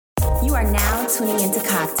You are now tuning into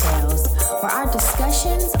Cocktails, where our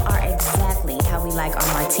discussions are exactly how we like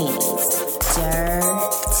our martinis.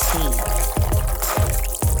 Dirty.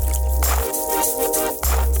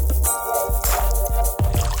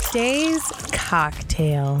 Today's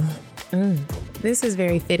cocktail. This is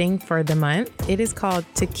very fitting for the month. It is called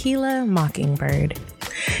Tequila Mockingbird.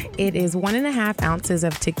 It is 1.5 ounces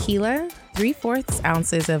of tequila, 3/4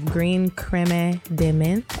 ounces of green creme de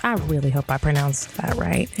menthe. I really hope I pronounced that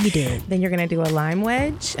right. You did. Then you're going to do a lime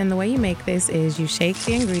wedge. And the way you make this is you shake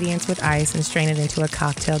the ingredients with ice and strain it into a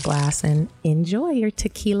cocktail glass and enjoy your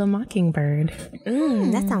Tequila Mockingbird.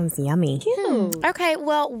 That sounds yummy. Okay,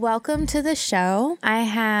 well, welcome to the show. I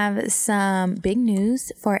have some big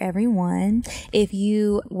news for everyone. If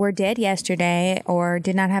you were dead yesterday or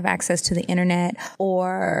did not have access to the internet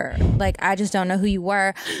or I just don't know who you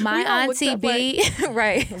were, my Auntie B,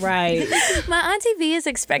 right. My Auntie B is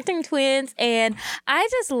expecting twins and I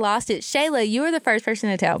just lost it. Shayla, you were the first person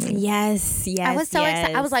to tell me. Yes. I was so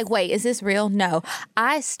excited. I was like, wait, is this real? No.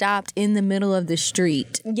 I stopped in the middle of the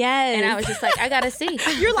street. Yes. And I was just like, I gotta see.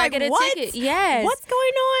 You're like, get a what? ticket. Yes. What's going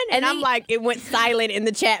on? And then I'm like, it went silent in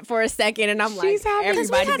the chat for a second, and I'm like,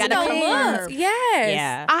 everybody's got to look. confirm. Yes.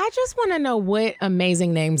 Yeah. I just want to know what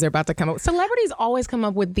amazing names they're about to come up with. Celebrities always come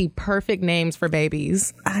up with the perfect names for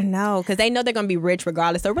babies. I know, because they know they're going to be rich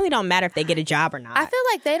regardless, so it really don't matter if they get a job or not. I feel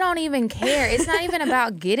like they don't even care. It's not even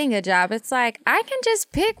about getting a job. It's like, I can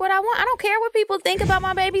just pick what I want. I don't care what people think about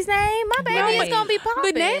my baby's name. My baby is going to be popping.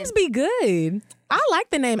 But names be good. I like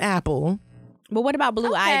the name Apple. But what about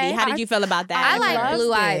Blue Ivy? How did you feel about that? I like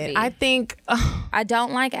Blue Ivy. I think I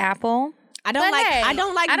don't like Apple. I don't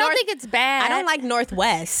think it's bad. I don't like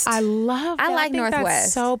Northwest. I love that. I like think Northwest.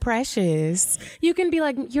 That's so precious. You can be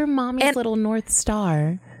like your mommy's little North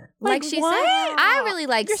Star. Like she what? said, I really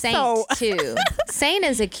like Saint too. Saint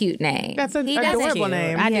is a cute name. That's an He does adorable it.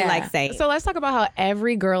 name. I do Yeah. like Saint. So let's talk about how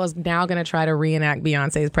every girl is now going to try to reenact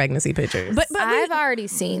Beyonce's pregnancy pictures. But I've already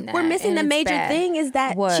seen that. we're missing and the it's major bad. thing is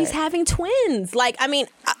that What? she's having twins. Like, I mean,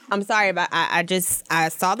 I'm sorry, but I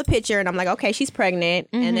saw the picture and I'm like, okay, she's pregnant.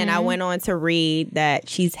 And then I went on to read that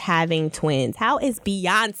she's having twins. How is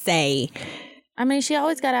Beyonce? I mean, she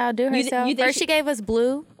always got to outdo herself. you think First she gave us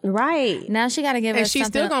Blue. Right. Now she got to give and us she's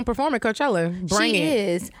something. still going to perform at Coachella. Bring She it.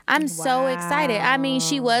 is. I'm so excited. I mean,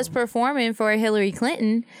 she was performing for Hillary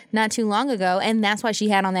Clinton not too long ago, and that's why she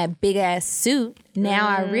had on that big ass suit. Now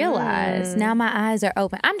I realize. Now my eyes are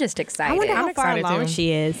open. I'm just excited. I wonder how I'm far excited along too.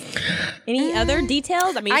 she is. Any other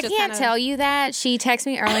details? I mean, I can't tell you that. She texted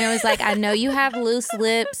me earlier and was like, I know you have loose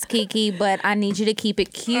lips, Kiki, but I need you to keep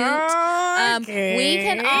it cute. We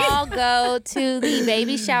can all go to the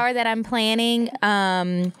baby shower that I'm planning.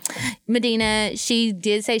 Medina, she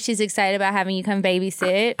did say she's excited about having you come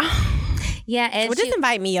babysit. Yeah, and Well, just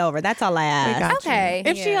invite me over. That's all I ask. okay.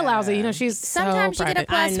 If she allows it, she's Sometimes so you get a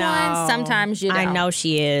private. plus one, sometimes you don't. I know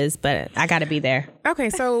she is, but I got to be there. Okay,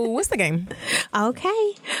 so what's the game?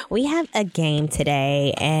 Okay. We have a game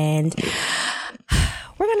today, and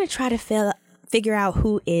we're going to try to figure out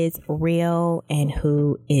who is real and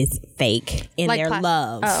who is fake in Like their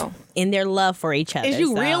love. Oh. In their love for each other. Is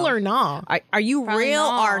you So, real or not? Are you real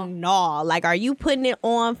or not? Like, are you putting it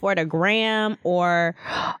on for the gram, or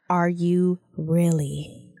are you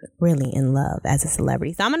really in love as a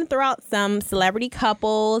celebrity? So I'm going to throw out some celebrity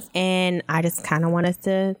couples, and I just kind of want us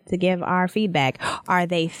to give our feedback. Are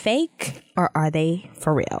they fake or are they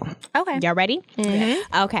for real? Okay. Y'all ready?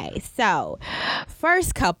 Mm-hmm. Okay. So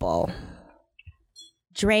first couple,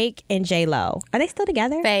 Drake and J-Lo. Are they still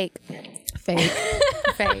together? Fake. Fake.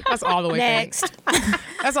 Fake. That's all the way Next. fake.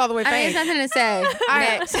 That's all the way I mean, fake. there's nothing to say.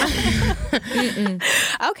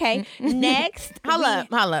 Next. Okay. Next. Hold up.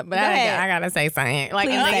 But I gotta say something. Like,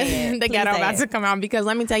 Please say it. the Please ghetto say about it. to come out, because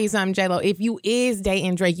let me tell you something, J-Lo. If you is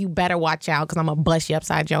dating Drake, you better watch out, because I'm gonna bust you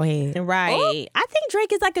upside your head. Right. Ooh. I think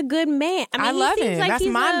Drake is like a good man. I mean, I love he seems him. like That's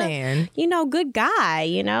he's my a, man. good guy,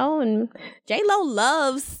 and J-Lo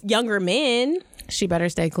loves younger men. She better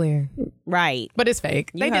stay clear. Right. But it's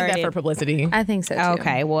fake. They did heard that it. for publicity. I think so, too.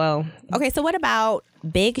 Okay, well. Okay, so what about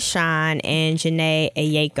Big Sean and Janae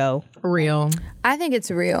Aiko? Real. I think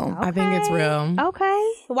it's real. I think it's real.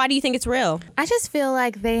 Okay. Why do you think it's real? I just feel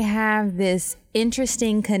like they have this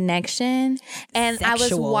interesting connection. And I was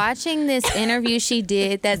Sexual. watching this interview she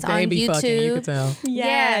did that's on They be YouTube. fucking, you could tell.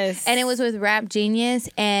 Yes. Yeah. And it was with Rap Genius.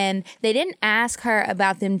 And they didn't ask her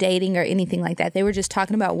about them dating or anything like that. They were just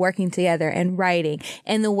talking about working together and writing.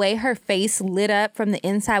 And the way her face lit up from the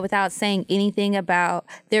inside without saying anything about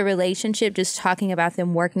their relationship, just talking about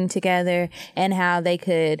them working together and how they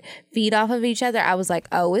could feed off of each other. I was like,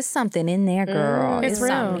 oh, it's something in there, girl. It's real.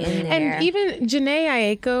 something in there. And even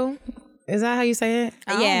Janae Aiko, Is that how you say it?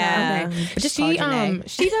 Yeah. Okay. Just She call Janae.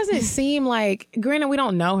 she doesn't seem like, granted we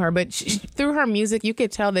don't know her, but through her music you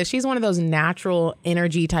could tell that she's one of those natural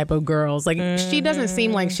energy type of girls. Like she doesn't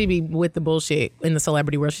seem like she be with the bullshit in the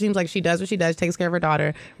celebrity world. She seems like she does what she does, takes care of her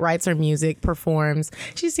daughter, writes her music, performs.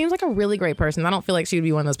 She seems like a really great person. I don't feel like she would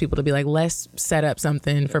be one of those people to be like, let's set up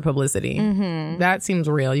something for publicity. That seems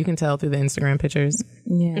real. You can tell through the Instagram pictures.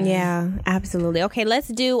 Yeah, absolutely. Okay, let's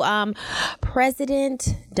do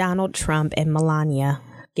President Donald Trump and Melania.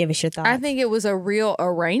 Give us your thoughts. I think it was a real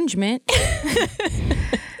arrangement.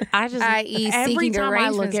 I just i.e. every time I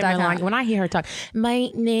look at Melania, when I hear her talk, my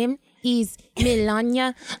name is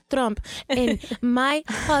Melania Trump and my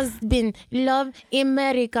husband love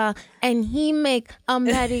America and he make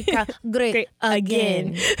America great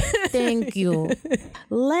again. Thank you.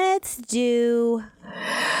 Let's do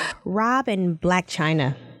Rob and Black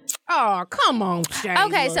China. Oh, come on, Shayla.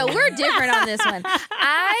 Okay, so we're different on this one.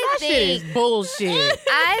 I shit think is bullshit.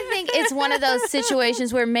 I think it's one of those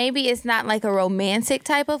situations where maybe it's not like a romantic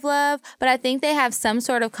type of love, but I think they have some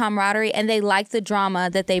sort of camaraderie and they like the drama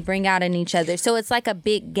that they bring out in each other. So it's like a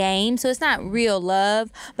big game. So it's not real love,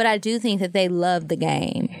 but I do think that they love the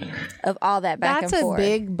game of all that back That's and a forth.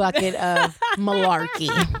 big bucket of malarkey.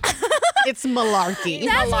 It's malarkey.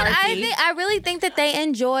 That's what I think. I really think that they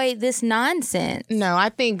enjoy this nonsense. No, I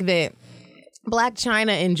think that Black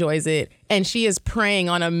China enjoys it, and she is preying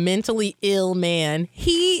on a mentally ill man.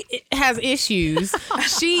 He has issues.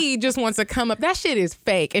 She just wants to come up. That shit is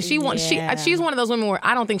fake, and she's one of those women where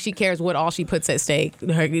I don't think she cares what all she puts at stake.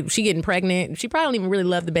 She getting pregnant. She probably don't even really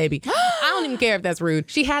love the baby. I don't even care if that's rude.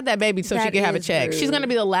 She had that baby so she That could have a is check. rude. She's gonna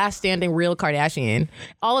be the last standing real Kardashian.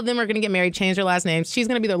 All of them are gonna get married, change their last names. She's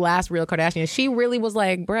gonna be the last real Kardashian. She really was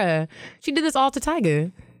like, bruh, she did this all to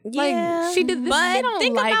Tyga. Like she did this. But She don't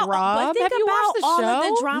think like about, Rob. But think Have you about watched the all show? of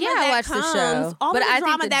the drama Yeah, I that watched the comes. show. All But of I the think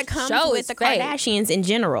drama the that comes show with is the fake. Kardashians in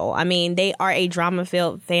general. I mean, they are a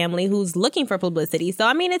drama-filled family who's looking for publicity. So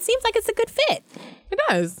I mean, it seems like it's a good fit. It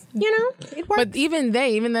does. You know, it works. But even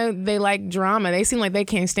though they like drama, they seem like they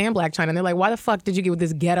can't stand Black China. They're like, why the fuck did you get with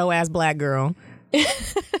this ghetto ass black girl?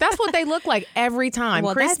 That's what they look like every time.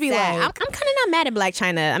 Well, Crispy that's sad. like, I'm kind of not mad at Black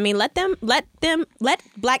China. I mean, let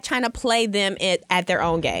Black China play them at their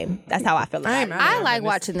own game. That's how I feel about it. I like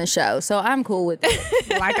watching the show, so I'm cool with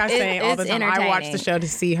it. like I say all the it's time, I watch the entertaining. show to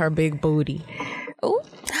see her big booty. Ooh.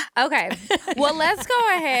 Okay. Well, let's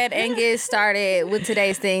go ahead and get started with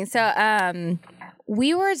today's thing. So,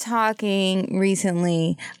 we were talking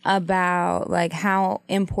recently about like how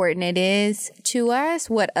important it is to us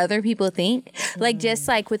what other people think. Like just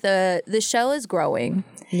like with the show is growing.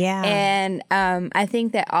 Yeah. And I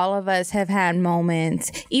think that all of us have had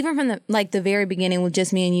moments, even from the very beginning with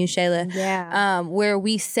just me and you, Shayla, where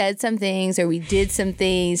we said some things or we did some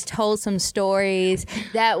things, told some stories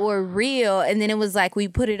that were real, and then it was like we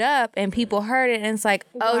put it up and people heard it, and it's like,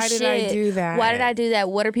 oh Why shit, did I do that? Why did I do that?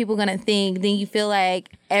 What are people gonna think? Then you feel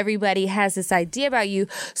like everybody has this idea about you.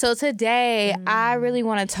 So today, I really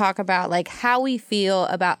want to talk about like how we feel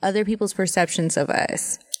about other people's perceptions of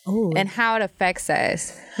us. Ooh. And how it affects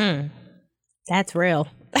us. That's real.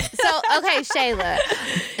 So, okay, Shayla,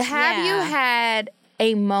 have you had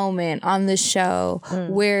a moment on the show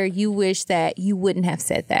where you wish that you wouldn't have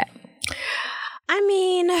said that? I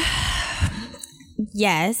mean,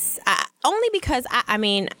 yes. Only because, I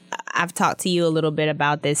mean, I've talked to you a little bit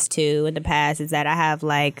about this too in the past, is that I have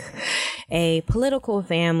like a political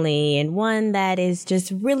family and one that is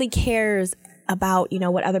just really cares about, you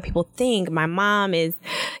know, what other people think. My mom is,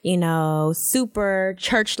 you know, super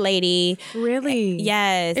church lady. Really?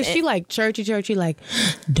 Yes. Is she like churchy, like,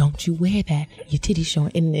 don't you wear that? Your titties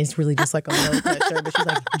showing. And it's really just like a low cut shirt, but she's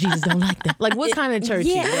like, Jesus don't like that. Like, what kind of churchy?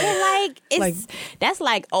 Yeah, well, like, it's, that's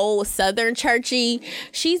like old Southern churchy.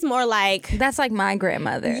 She's more like, That's like my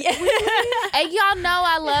grandmother. And y'all know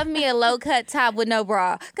I love me a low cut top with no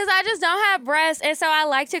bra because I just don't have breasts. And so I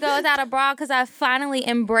like to go without a bra because I finally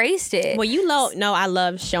embraced it. well, you know, I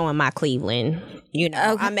love showing my Cleveland. You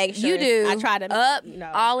know, I make sure you do. I try to up, you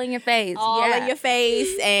know, all in your face. all in your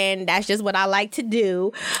face, and that's just what I like to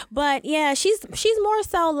do. But yeah, she's more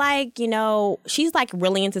so like, you know, she's like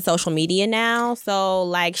really into social media now. So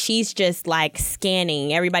like she's just like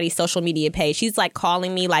scanning everybody's social media page. She's like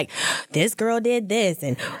calling me like, this girl did this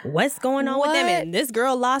and what's going on with them, and this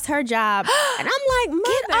girl lost her job. And I'm like,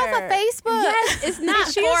 mother, Get off of Facebook. Yes, it's not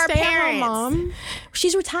Is she for a stay-at-home parents. mom?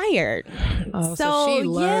 She's retired. Oh, so she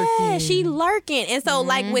yeah, lurking. she lurking. And so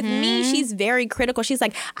like with me, she's very critical. She's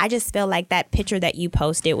like, I just feel like that picture that you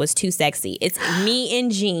posted was too sexy. It's me in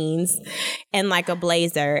jeans and like a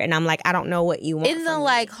blazer. And I'm like, I don't know what you want. In the from me.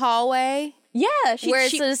 like hallway. Yeah, where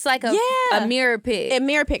it's just like a mirror pic. A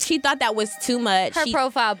mirror pic. She thought that was too much. Her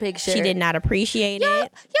profile picture. She did not appreciate it. Y'all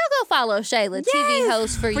go follow Shayla, TV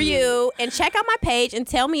host for you. And check out my page and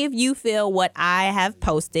tell me if you feel what I have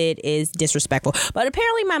posted is disrespectful. But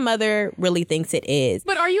apparently my mother really thinks it is.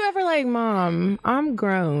 But are you ever like, Mom, I'm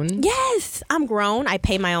grown? Yes, I'm grown. I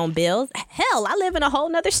pay my own bills. Hell, I live in a whole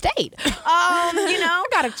nother state. I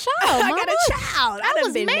got a child. I got a child. I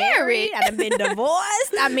done been married. I done been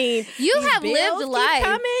divorced. I mean, you have lived life.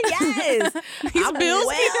 Coming. Yes, these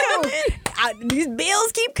bills keep coming. These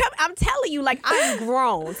bills keep coming. I'm telling you, like, I'm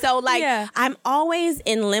grown. So, like, I'm always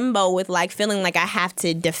in limbo with, like, feeling like I have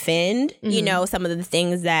to defend, you know, some of the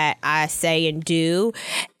things that I say and do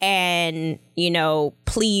and, you know,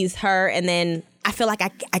 please her. And then I feel like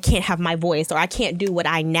I can't have my voice or I can't do what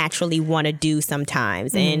I naturally want to do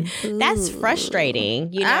sometimes. And that's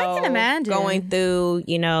frustrating, you know. I can imagine. Going through,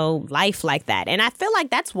 you know, life like that. And I feel like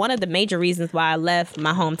that's one of the major reasons why I left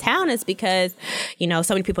my hometown is because, you know,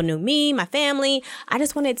 so many people knew me, my family. I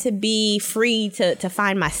just wanted to be free to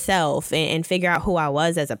find myself and figure out who I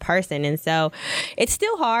was as a person. And so it's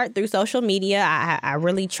still hard through social media. I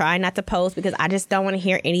really try not to post because I just don't want to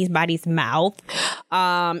hear anybody's mouth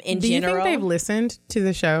in Do general. you think they've listened to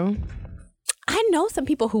the show? I know some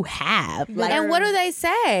people who have. Like, and what do they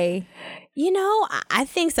say? You know, I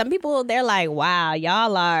think some people, they're like, wow,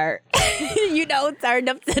 y'all are, you know, turned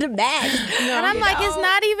up to the max. And I'm like, it's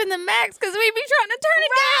not even the max because we be trying to turn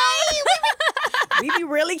it down. We be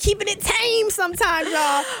really keeping it tame sometimes,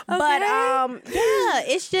 y'all. Okay. But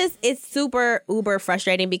it's super uber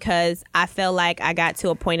frustrating because I feel like I got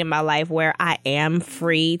to a point in my life where I am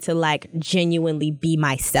free to like genuinely be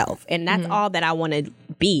myself. And that's all that I want to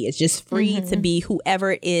be. It's just free to be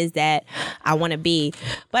whoever it is that I want to be.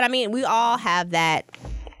 But I mean, we all have that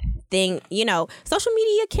thing, you know, social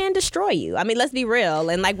media can destroy you. I mean, let's be real.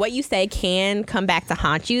 And like what you say can come back to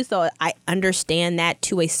haunt you. So I understand that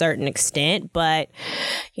to a certain extent, but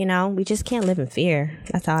you know, we just can't live in fear.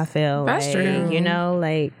 That's how I feel. That's true. You know,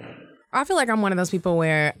 like I feel like I'm one of those people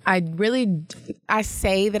where I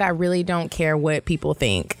say that I really don't care what people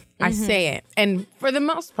think. I say it. And for the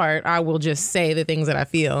most part, I will just say the things that I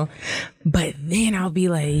feel. But then I'll be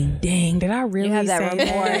like, dang, did I really say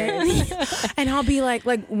that? And I'll be like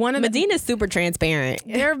one of Medina's super transparent.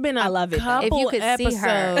 There have been a couple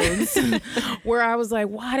episodes where I was like,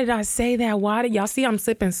 why did I say that? Why did y'all see I'm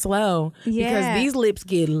sipping slow? Because these lips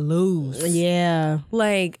get loose. Yeah.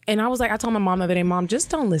 Like, and I was like, I told my mom the other day, Mom,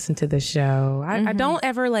 just don't listen to the show. I don't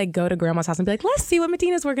ever like go to grandma's house and be like, let's see what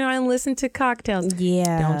Medina's working on and listen to cocktails.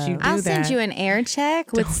 Yeah. Don't you do I'll that. send you an air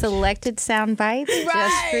check with selected sound bites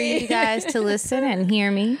just for you guys to listen and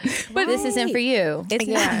hear me. But this isn't for you. It's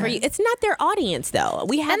not for you. It's not their audience, though.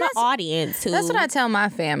 We have an audience who... That's what I tell my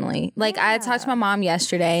family. Like, I talked to my mom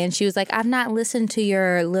yesterday, and she was like, I've not listened to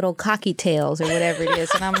your little cocky tales or whatever it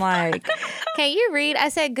is. And I'm like, can't you read? I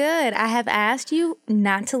said, good. I have asked you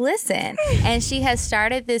not to listen. And she has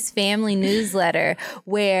started this family newsletter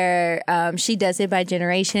where she does it by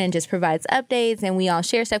generation and just provides updates, and we all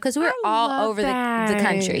share stuff because we're all over the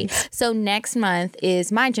country. So next month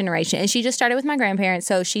is my generation. And she just started with my grandparents.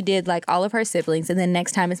 So she did like all of her siblings. And then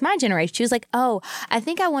next time is my generation. She was like, oh, I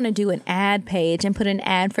think I want to do an ad page and put an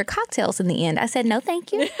ad for cocktails in the end. I said, no,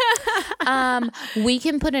 thank you. We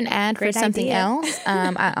can put an ad for something else.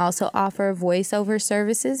 I also offer voiceover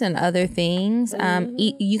services and other things.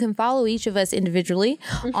 You can follow each of us individually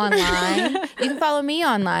online. You can follow me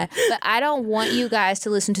online. But I don't want you guys to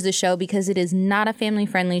listen to the show because it is not a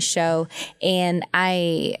family-friendly show. And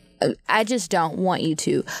I just don't want you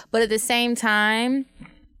to. But at the same time,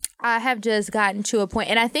 I have just gotten to a point,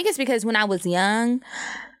 and I think it's because when I was young,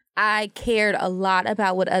 I cared a lot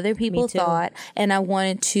about what other people thought, and I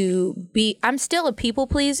wanted to be, I'm still a people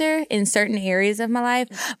pleaser in certain areas of my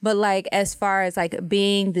life, but like as far as like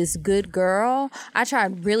being this good girl, I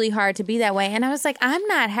tried really hard to be that way. And I was like, I'm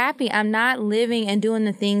not happy. I'm not living and doing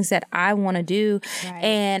the things that I want to do. Right.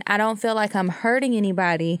 And I don't feel like I'm hurting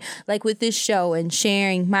anybody like with this show and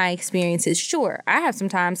sharing my experiences. Sure, I have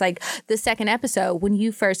sometimes like the second episode when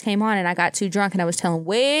you first came on and I got too drunk and I was telling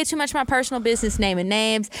way too much of my personal business, naming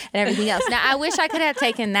names and everything else. Now, I wish I could have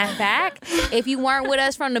taken that back. If you weren't with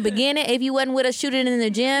us from the beginning, if you wasn't with us shooting in the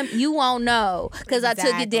gym, you won't know because I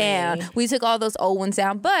took it down. We took all those old ones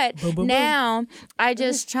down. But now I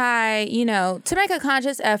just try, you know, to make a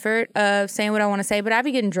conscious effort of saying what I want to say. But I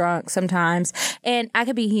be getting drunk sometimes. And I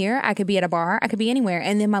could be here. I could be at a bar. I could be anywhere.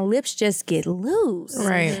 And then my lips just get loose.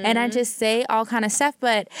 Right. And I just say all kind of stuff.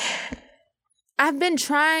 But I've been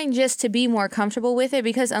trying just to be more comfortable with it,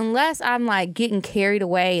 because unless I'm like getting carried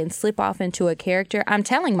away and slip off into a character, I'm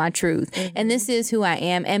telling my truth. And this is who I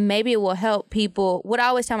am. And maybe it will help people. What I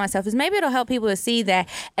always tell myself is maybe it'll help people to see that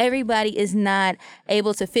everybody is not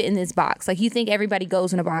able to fit in this box. Like, you think everybody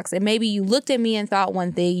goes in a box, and maybe you looked at me and thought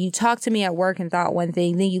one thing, you talked to me at work and thought one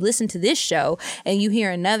thing, then you listen to this show and you hear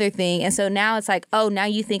another thing. And so now it's like, oh, now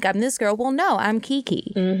you think I'm this girl. Well, no, I'm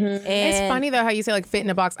Kiki. And it's funny though how you say like fit in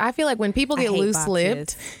a box. I feel like when people get loose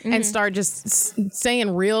lipped and start just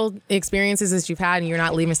saying real experiences that you've had, and you're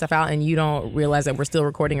not leaving stuff out, and you don't realize that we're still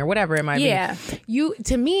recording or whatever it might be.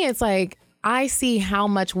 To me, it's like, I see how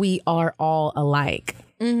much we are all alike.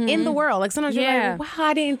 In the world. Like, sometimes you're like, wow,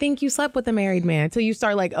 I didn't think you slept with a married man, until you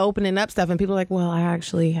start like opening up stuff and people are like, well, I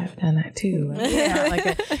actually have done that too. Like,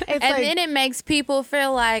 and then it makes people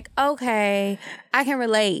feel like, okay, I can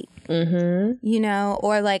relate. You know,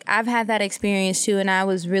 or like, I've had that experience too, and I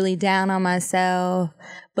was really down on myself,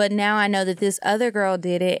 but now I know that this other girl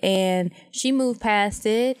did it and she moved past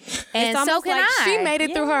it, and so can like I. She made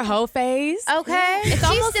it through her whole phase. Okay, it's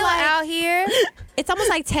she's still like, out here. It's almost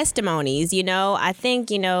like testimonies, you know. I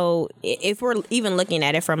think, you know, if we're even looking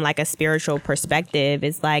at it from like a spiritual perspective,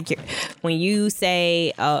 it's like when you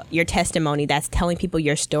say your testimony, that's telling people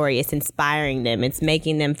your story. It's inspiring them. It's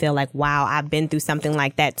making them feel like, wow, I've been through something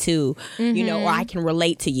like that too, you know, or I can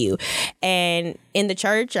relate to you. And in the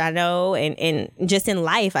church, I know, and just in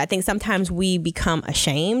life, I think sometimes we become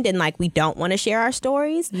ashamed and like we don't want to share our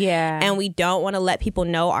stories. And we don't want to let people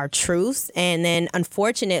know our truths. And then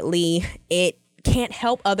unfortunately, it can't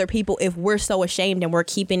help other people if we're so ashamed and we're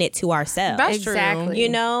keeping it to ourselves. That's exactly true. You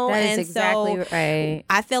know? That and is exactly so right.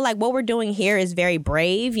 I feel like what we're doing here is very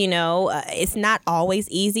brave, you know. It's not always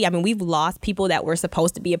easy. I mean, we've lost people that were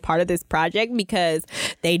supposed to be a part of this project because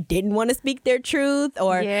they didn't want to speak their truth,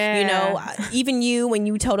 or, you know, even you, when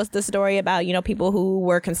you told us the story about, you know, people who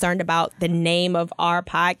were concerned about the name of our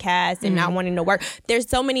podcast and not wanting to work. There's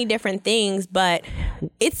so many different things, but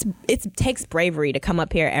it takes bravery to come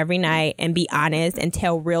up here every night and be honest and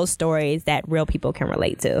tell real stories that real people can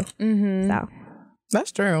relate to. So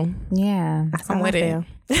that's true. Yeah, I'm with it.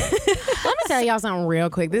 Let me tell y'all something real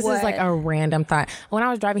quick. This is like a random thought. When I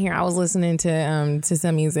was driving here, I was listening to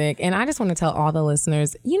some music, and I just want to tell all the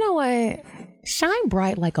listeners, you know what? Shine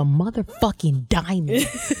bright like a motherfucking diamond,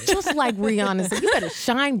 just like Rihanna said. You better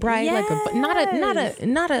shine bright like a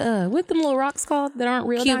not a what them little rocks called that aren't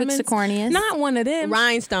real cubic diamonds? zirconias. Not one of them.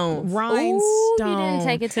 Rhinestones. Ooh, you didn't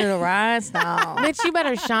take it to the rhinestone. Bitch, you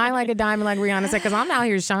better shine like a diamond, like Rihanna said, because I'm out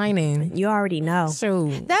here shining. You already know. So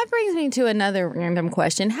that brings me to another random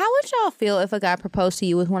question. How would y'all feel if a guy proposed to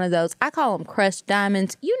you with one of those, I call them crushed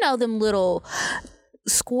diamonds, you know, them little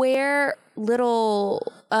square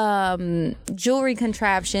little jewelry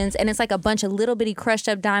contraptions, and it's like a bunch of little bitty crushed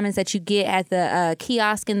up diamonds that you get at the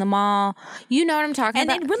kiosk in the mall. You know what I'm talking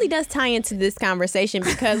about? And it really does tie into this conversation,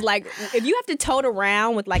 because like if you have to tote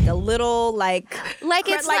around with like a little like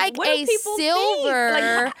it's like a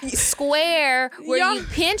silver square where you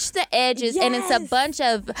pinch the edges, and it's a bunch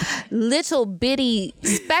of little bitty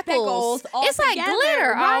speckles. It's like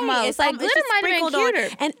glitter almost. It's like glitter might have been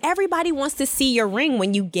cuter. And everybody wants to see your ring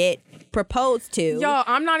when you get proposed to. Yo,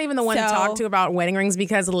 I'm not even the one to talk to about wedding rings,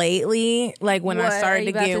 because lately, like when I started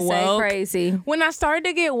to get woke, when I started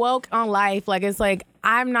to get woke on life, like it's like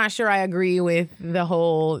I'm not sure I agree with the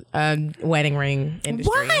whole wedding ring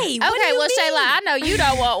industry. Why? Okay, well, Shayla, I know you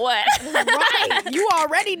don't want one. Right. You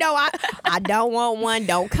already know I don't want one.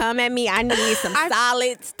 Don't come at me. I need some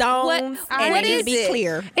solid stones. And what they need to be is it?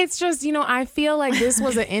 clear. It's just, you know, I feel like this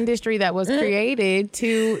was an industry that was created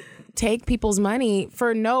to take people's money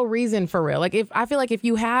for no reason, for real. Like, I feel like if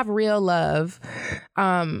you have real love,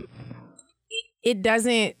 it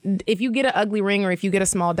doesn't, if you get an ugly ring or if you get a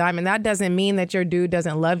small diamond, that doesn't mean that your dude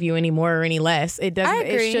doesn't love you anymore or any less. It doesn't,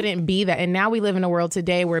 it shouldn't be that. And now we live in a world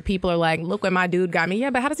today where people are like, look what my dude got me. Yeah,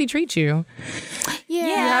 but how does he treat you? Yeah,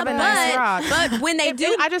 you have a nice rock. But when they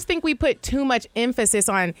do, I just think we put too much emphasis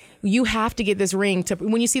on, you have to get this ring to,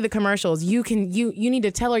 when you see the commercials, you need to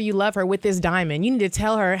tell her you love her with this diamond. You need to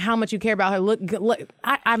tell her how much you care about her. Look,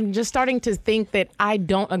 I'm just starting to think that I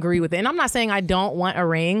don't agree with it. And I'm not saying I don't want a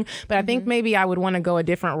ring, but I think maybe I would want to go a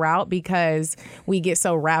different route, because we get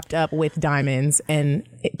so wrapped up with diamonds, and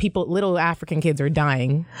little African kids are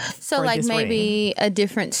dying. So like maybe a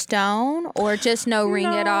different stone, or just no ring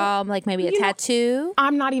at all, like maybe a tattoo?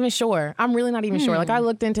 I'm not even sure. I'm really not even sure. Like I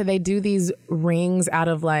looked into, they do these rings out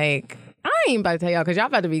of like, I ain't about to tell y'all because y'all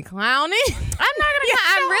about to be clowning. I'm not gonna.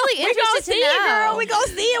 I'm really interested to know. Girl, we gonna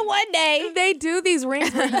see it one day. They do these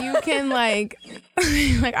rings where you can like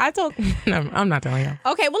I told. No, I'm not telling y'all.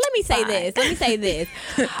 Okay, well, let me say this.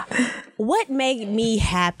 What made me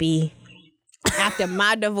happy after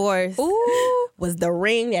my divorce was the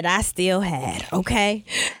ring that I still had. Okay,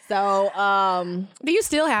 so do you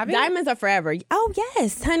still have it? Diamonds are forever. Oh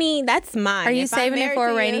yes, honey, that's mine. Are you saving it for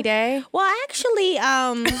a rainy day? Well, actually,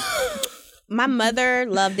 my mother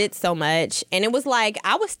loved it so much, and it was like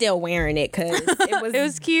I was still wearing it because it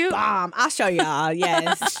was cute. Bomb. I'll show y'all.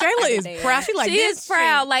 Yes, Shayla is proud. She is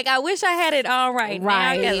proud. Like I wish I had it on right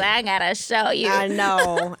now because I gotta show you. I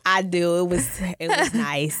know. I do. It was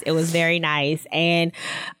nice. It was very nice, and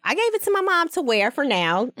I gave it to my mom to wear for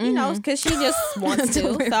now. You know, because she just wants to.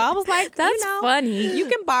 So I was like, that's funny. You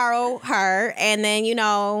can borrow her, and then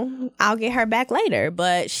I'll get her back later.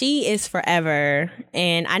 But she is forever,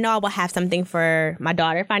 and I know I will have something for my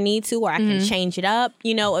daughter if I need to, or I can change it up,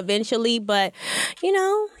 eventually. But he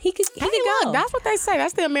could go. Look, that's what they say.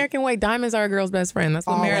 That's the American way. Diamonds are a girl's best friend. That's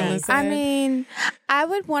what Marilyn said. I mean, I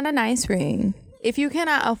would want a nice ring. If you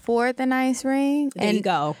cannot afford the nice ring, there you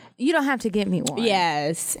go. You don't have to get me one.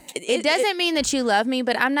 Yes. It doesn't mean that you love me,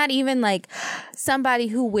 but I'm not even like somebody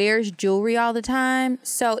who wears jewelry all the time.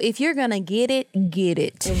 So if you're going to get it, get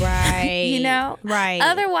it. Right. Right.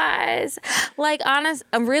 Otherwise, like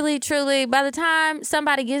really, truly, by the time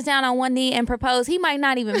somebody gets down on one knee and propose, he might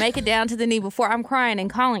not even make it down to the knee before I'm crying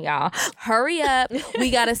and calling y'all. Hurry up.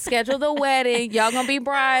 We got to schedule the wedding. Y'all going to be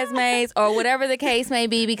bridesmaids or whatever the case may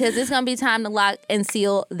be, because it's going to be time to lock and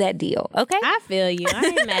seal that deal. Okay? I feel you. I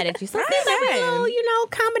ain't mad at you. So it's like a little,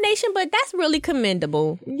 combination, but that's really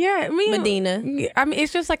commendable. Yeah, Medina. I mean,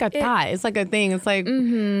 it's just like a thought. It's like a thing. It's like,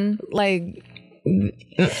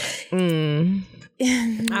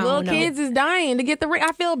 little kids is dying to get the ring.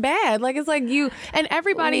 I feel bad. Like, it's like and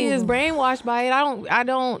everybody is brainwashed by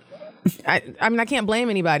it. I mean, I can't blame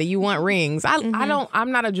anybody. You want rings.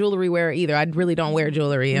 I'm not a jewelry wearer either. I really don't wear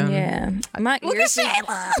jewelry. Yeah. My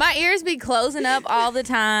ears be closing up all the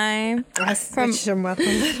time.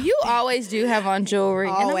 You always do have on jewelry.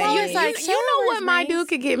 Always. And I'm always like, you know what my dude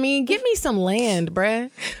could get me? Get me some land, bruh.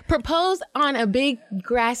 Propose on a big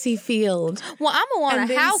grassy field. Well, I'm going to want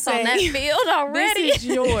a house on that field already. This is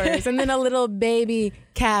yours. And then a little baby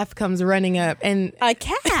calf comes running up. And a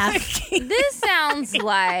calf? This sounds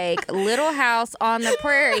like Little House on the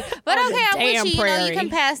Prairie. But okay, I'm with you. You can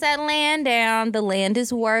pass that land down. The land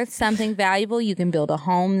is worth something valuable. You can build a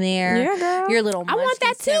home there. Yeah, girl. Your little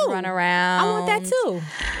munchkins can run around. I want that too.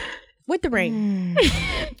 With the ring.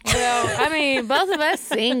 Well, I mean, both of us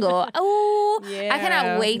single. Oh, yeah, I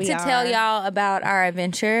cannot wait to tell y'all about our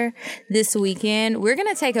adventure this weekend. We're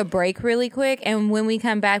going to take a break really quick. And when we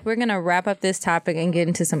come back, we're going to wrap up this topic and get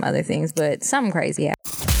into some other things. But something crazy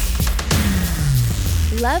happened.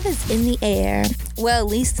 Love is in the air. Well,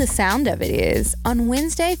 at least the sound of it is. On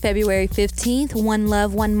Wednesday, February 15th, One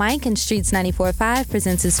Love, One Mic and Streets 94.5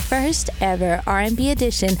 presents its first ever R&B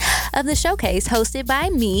edition of the showcase, hosted by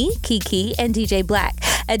me, Kiki, and DJ Black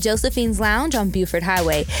at Josephine's Lounge on Buford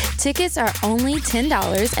Highway. Tickets are only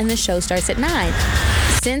 $10 and the show starts at 9.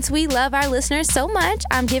 Since we love our listeners so much,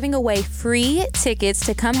 I'm giving away free tickets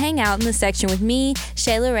to come hang out in the section with me,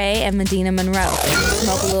 Shayla Ray, and Medina Monroe.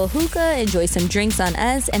 Smoke a little hookah, enjoy some drinks on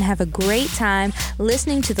us, and have a great time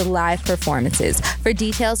listening to the live performances. For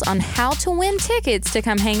details on how to win tickets to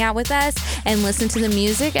come hang out with us and listen to the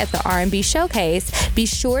music at the R&B Showcase, be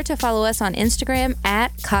sure to follow us on Instagram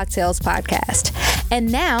at Cocktails Podcast.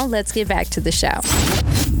 And now let's get back to the show.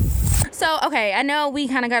 So, okay, I know we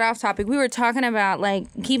kind of got off topic. We were talking about, like,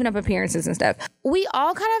 keeping up appearances and stuff. We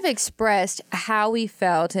all kind of expressed how we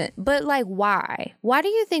felt, but, like, why? Why do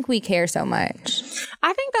you think we care so much?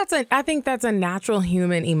 I think that's a natural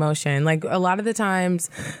human emotion. Like, a lot of the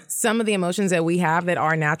times, some of the emotions that we have that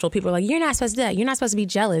are natural, people are like, you're not supposed to do that. You're not supposed to be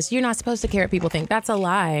jealous. You're not supposed to care what people think. That's a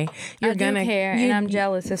lie. I do care, and I'm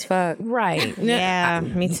jealous as fuck. Right. Yeah,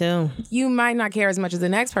 me too. You might not care as much as the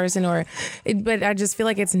next person, but I just feel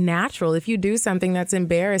like it's natural. If you do something that's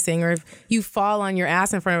embarrassing, or if you fall on your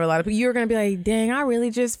ass in front of a lot of people, you're going to be like, dang, I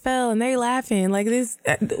really just fell and they laughing like this.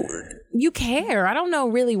 You care. I don't know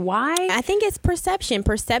really why. I think it's perception.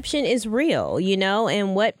 perception is real, you know,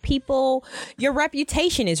 and your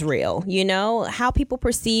reputation is real, you know, how people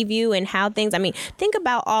perceive you and how things, I mean, think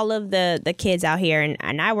about all of the kids out here,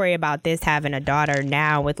 and I worry about this having a daughter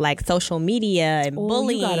now with like social media and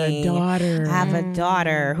bullying. You got a daughter. I have a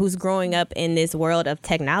daughter who's growing up in this world of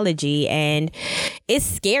technology, and it's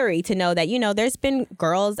scary to know that, you know, there's been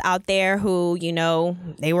girls out there who, you know,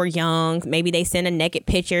 they were young, maybe they sent a naked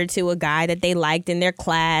picture to a guy that they liked in their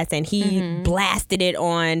class, and he blasted it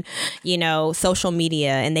on, you know, social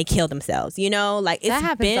media, and they killed themselves, you know, like that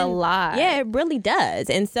happens a lot. Yeah, it really does.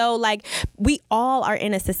 And so like we all are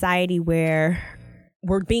in a society where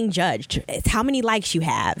we're being judged. It's how many likes you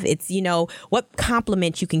have. It's, you know, what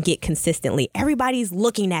compliments you can get consistently. Everybody's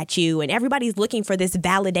looking at you, and everybody's looking for this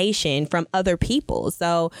validation from other people.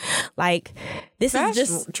 So like this is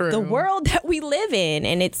just the world that we live in,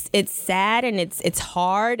 and it's sad, and it's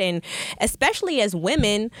hard, and especially as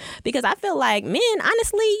women, because I feel like men,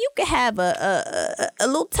 honestly, you could have a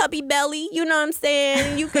little tubby belly, you know what I'm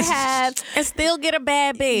saying? You could have and still get a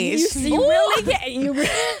bad bitch. You really get you.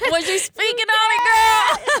 Was you speaking on it, girl?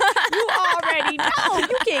 You already know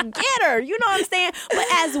you can get her, you know what I'm saying? But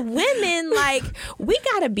as women, like, we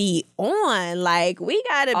gotta be on, like, we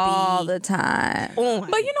gotta all be the time on.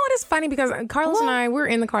 But you know what is funny, because Carlos and I, we were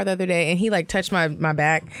in the car the other day, and he like touched my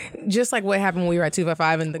back, just like what happened when we were at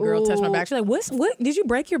 255 and the girl touched my back. She's like, what did you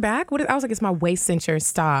break your back? I was like, it's my waist cincher,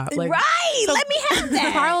 stop. Like, right, let me have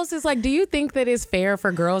that. Carlos is like, do you think that it's fair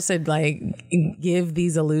for girls to like give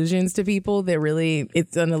these illusions to people that really,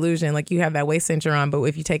 it's an illusion, like you have that waist cincher on, but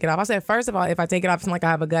if you take it off, I said, first of all, if I take it off, it's like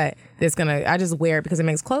I have a gut that's I just wear it because it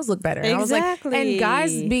makes clothes look better. And exactly. I was like, and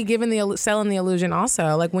guys be selling the illusion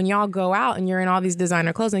also, like when y'all go out and you're in all these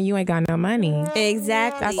designer clothes and you ain't got no money.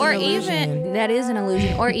 Exactly. That's or an illusion. even that is an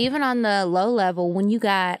illusion. Or even on the low level, when you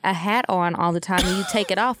got a hat on all the time and you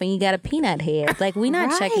take it off and you got a peanut head, like we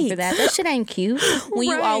not checking for that. That shit ain't cute. When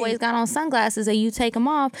you always got on sunglasses and you take them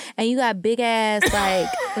off and you got big ass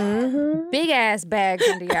big ass bags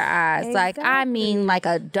under your eyes. Exactly. Like I mean, like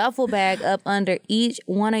a duffel bag up under each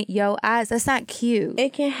one of your eyes. That's not cute.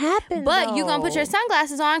 It can happen, but you gonna put your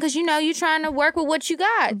sunglasses on because you know you're trying to work with what you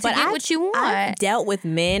got to get what you want. I've dealt with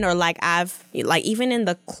men, or like I've like even in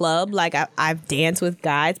the club, like I've danced with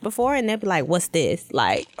guys before, and they'll be like, "What's this?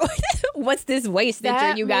 Like, what's this waist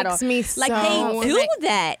cincher you got on?" Me like they do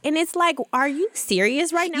that, and it's like, are you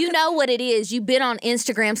serious right now? You know what it is. You've been on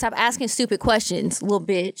Instagram. Stop asking stupid questions, little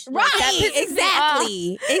bitch. Right? Like,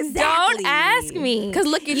 Exactly. Don't ask me. Because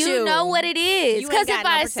look at you. You know what it is. Because if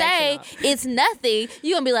I say it's nothing,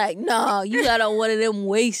 you're going to be like, no, you got on one of them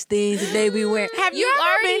waist things that they be wearing. Have you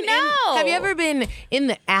ever been in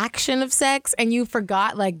the action of sex and you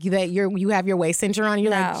forgot like that you have your waist cincher on? And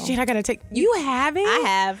you're like, shit, I got to take. You haven't? I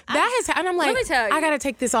have. That has, and I'm like, let me tell you. I got to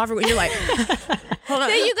take this off. You're like, hold on.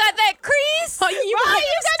 Then you got that crease. Oh, you got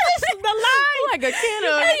the line like a can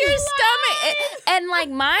of your stomach. And like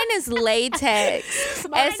mine is latex.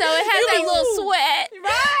 And so it has that little sweat.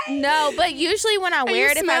 Right. No, but usually when I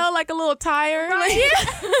wear it, it smell like a little tire. Right.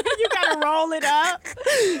 Like, you gotta roll it up and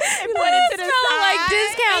put it to the side. Like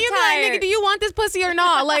discount and you be like, nigga, do you want this pussy or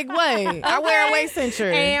not? Like, wait, okay. I wear a waist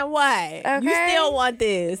cincher. And what? Okay. You still want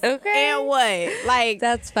this? Okay. And what? Like,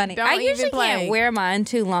 that's funny. I usually can't wear mine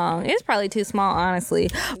too long. It's probably too small, honestly.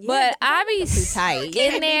 But I be too tight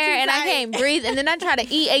in there and I can't breathe. And then I try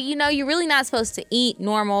to eat. And you know, you're really not supposed to eat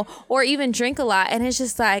normal or even drink a lot. And it's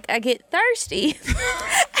just like I get thirsty.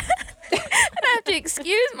 And I have to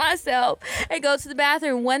excuse myself and go to the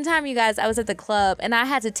bathroom. One time, you guys, I was at the club and I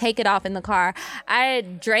had to take it off in the car. I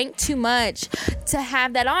drank too much to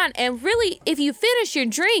have that on. And really, if you finish your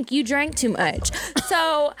drink, you drank too much.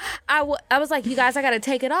 So I was like, you guys, I got to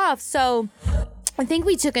take it off. So I think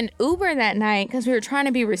we took an Uber that night because we were trying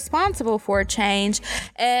to be responsible for a change.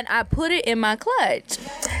 And I put it in my clutch.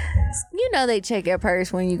 You know they check your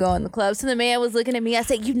purse when you go in the club. So the man was looking at me. I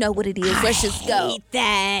said, you know what it is. Let's just go. I hate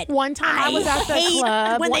that. One time I was at the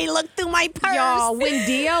club. When they looked through my purse. Y'all, when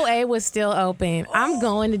DOA was still open, I'm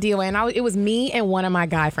going to DOA. And it was me and one of my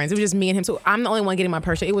guy friends. It was just me and him. So I'm the only one getting my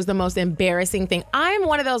purse. It was the most embarrassing thing. I'm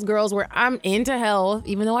one of those girls where I'm into health,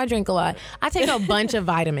 even though I drink a lot. I take a bunch of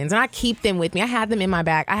vitamins and I keep them with me. I had them in my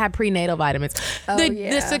bag. I had prenatal vitamins.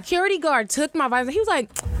 The security guard took my vitamins. He was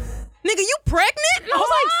like, nigga, you pregnant? And I was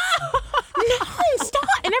like, no, stop.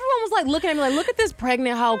 And everyone was like looking at me like, look at this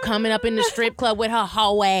pregnant hoe coming up in the strip club with her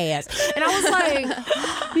hoe ass. And I was like,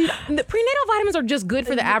 the prenatal vitamins are just good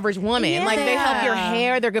for the average woman. Like they help your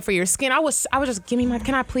hair, they're good for your skin. I was just, give me my,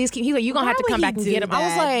 can I please keep? He's like, you're gonna have to come back and get them. I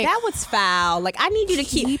was like, that was foul. Like I need you to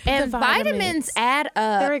keep. And vitamins add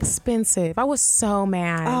up. They're expensive. I was so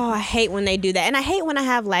mad. Oh, I hate when they do that, and I hate when I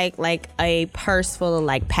have like a purse full of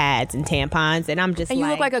like pads and tampons, and I'm just and you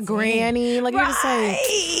look like a granny. Like you're just like,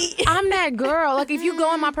 I'm that girl. Like if you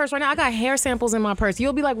go in my purse right now, I got hair samples in my purse.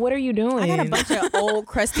 You'll be like, what are you doing? I got a bunch of old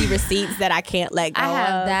crusty receipts that I can't let go. I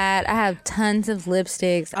have that. I have tons of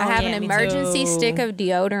lipsticks. I have an emergency stick of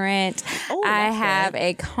deodorant. I have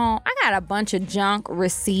a comb. I got a bunch of junk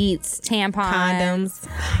receipts, condoms.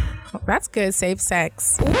 That's good. Safe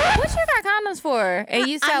sex. What you got condoms for? And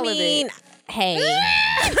you celibate? I mean, hey,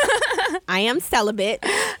 I am celibate.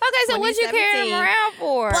 Okay, so what you carrying them around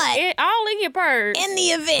for? But all in your purse. In the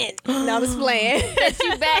event, no, I was playing. That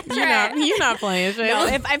you backtrack. You're not playing. Shit. No,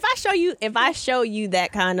 if I show you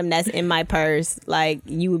that condom that's in my purse, like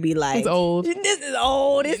you would be like, it's old. This is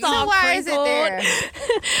old. It's all why crinkled. Is it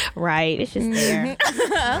there? Right, it's just there.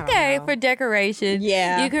 Okay, for decoration.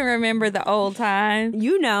 Yeah, you can remember the old times.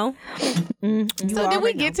 You know. So did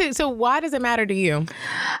we get to? So why does it matter to you?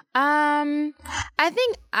 I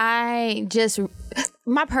think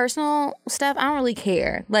my personal stuff, I don't really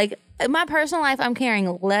care. Like my personal life, I'm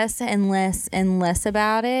caring less and less and less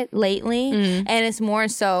about it lately. And it's more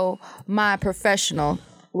so my professional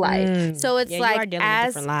life. So it's like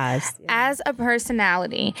as a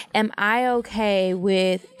personality, am I okay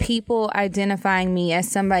with people identifying me as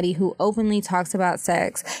somebody who openly talks about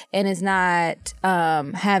sex and is not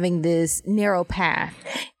having this narrow path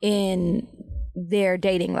in their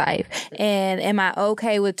dating life? And am I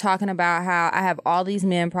okay with talking about how I have all these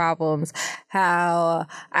men problems, how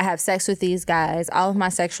I have sex with these guys, all of my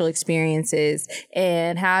sexual experiences,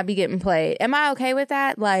 and how I be getting played? Am I okay with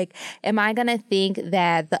that? Like, am I gonna think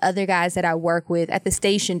that the other guys that I work with at the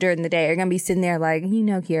station during the day are gonna be sitting there like,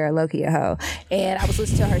 Kiara, low-key a hoe? And I was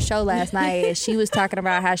listening to her show last night and she was talking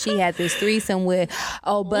about how she had this threesome with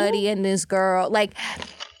old buddy and this girl. Like,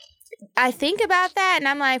 I think about that and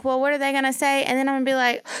I'm like, well, what are they going to say? And then I'm going to be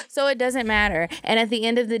like, so it doesn't matter. And at the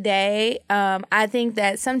end of the day, I think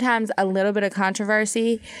that sometimes a little bit of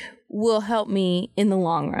controversy will help me in the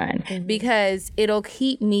long run because it'll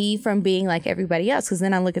keep me from being like everybody else. Because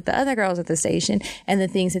then I look at the other girls at the station and the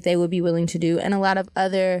things that they would be willing to do. And a lot of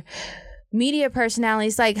other media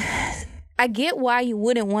personalities, like, I get why you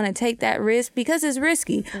wouldn't want to take that risk because it's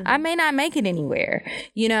risky. I may not make it anywhere,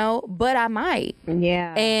 but I might.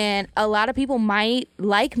 Yeah. And a lot of people might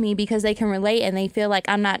like me because they can relate and they feel like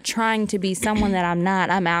I'm not trying to be someone that I'm not.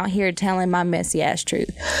 I'm out here telling my messy ass truth.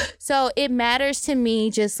 So it matters to me,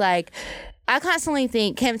 just like I constantly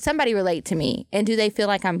think, can somebody relate to me? And do they feel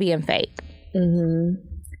like I'm being fake?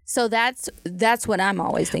 So that's what I'm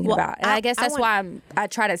always thinking about. And I guess that's why I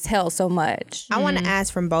try to tell so much. I want to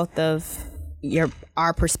ask from both of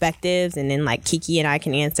our perspectives, and then like Kiki and I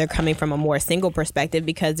can answer coming from a more single perspective,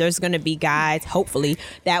 because there's going to be guys, hopefully,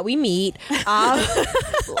 that we meet.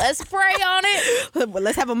 Let's pray on it.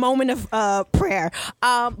 Let's have a moment of prayer.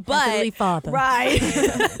 But Father. Right.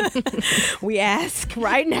 We ask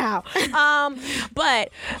right now.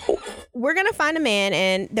 But we're going to find a man,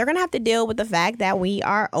 and they're going to have to deal with the fact that we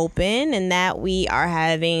are open and that we are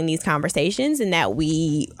having these conversations and that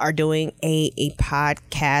we are doing a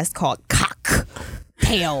podcast called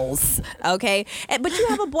Cocktails. Okay. But you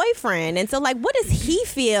have a boyfriend. And so, like, what does he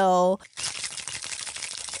feel?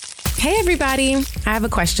 Hey everybody, I have a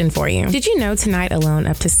question for you. Did you know tonight alone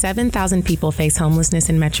up to 7,000 people face homelessness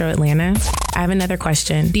in Metro Atlanta? I have another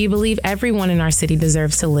question. Do you believe everyone in our city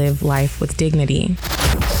deserves to live life with dignity?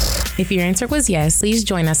 If your answer was yes, please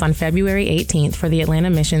join us on February 18th for the Atlanta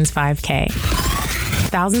Missions 5K.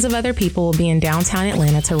 Thousands of other people will be in downtown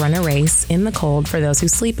Atlanta to run a race in the cold for those who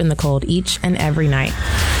sleep in the cold each and every night.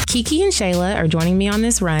 Kiki and Shayla are joining me on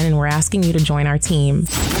this run, and we're asking you to join our team.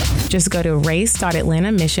 Just go to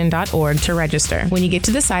race.atlantamission.org to register. When you get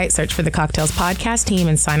to the site, search for the Cocktails Podcast team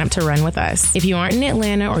and sign up to run with us. If you aren't in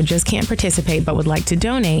Atlanta or just can't participate but would like to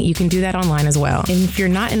donate, you can do that online as well. And if you're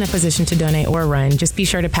not in a position to donate or run, just be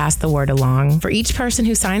sure to pass the word along. For each person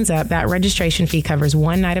who signs up, that registration fee covers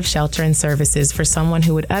one night of shelter and services for someone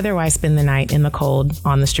who would otherwise spend the night in the cold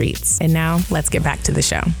on the streets. And now, let's get back to the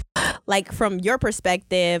show. Like, from your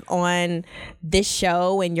perspective on this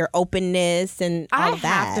show and your openness and all of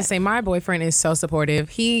that. I have to say, my boyfriend is so supportive.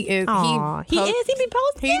 He is. He be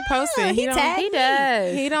posting. He posted. He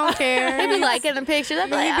does. He don't care. He be liking the pictures. I'm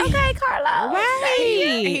like, okay, Carlos.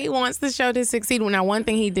 Right. He wants the show to succeed. Now, one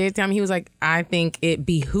thing he did tell me, he was like, I think it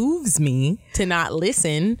behooves me to not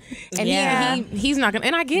listen. And he's not gonna.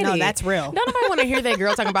 And I get it. No, that's real. Don't nobody want to hear that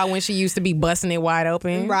girl talking about when she used to be busting it wide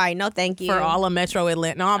open. Right. No, thank you. For all of Metro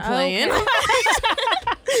Atlanta. No, I'm playing. Okay.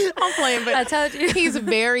 I'm playing, but I told you. He's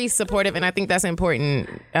very supportive, and I think that's important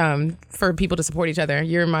for people to support each other.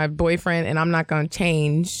 You're my boyfriend, and I'm not going to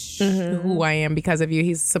change who I am because of you.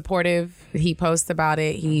 He's supportive. He posts about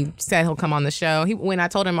it. He said he'll come on the show. When I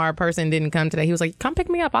told him our person didn't come today, he was like, come pick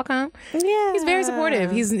me up. I'll come. Yeah. He's very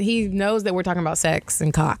supportive. He knows that we're talking about sex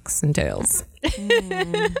and cocks and tails.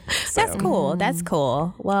 That's cool. That's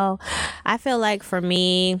cool. Well, I feel like for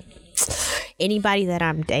me, anybody that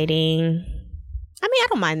I'm dating, I mean, I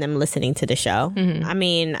don't mind them listening to the show. I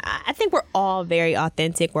mean, I think we're all very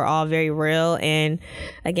authentic. We're all very real. And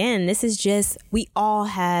again, this is just, we all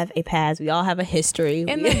have a past. We all have a history.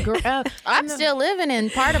 And I'm still living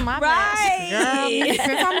in part of my past. Girl,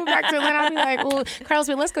 since I moved back to Atlanta, I'll be like, well, Carlos,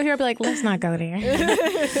 let's go here. I'll be like, let's not go there.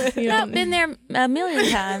 I've been there a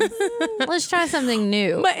million times. Let's try something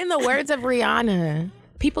new. But in the words of Rihanna,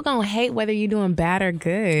 people gonna hate whether you're doing bad or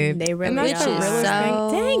good. They really are.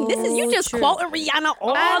 Dang, this is you just quoting Rihanna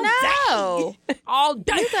all day. All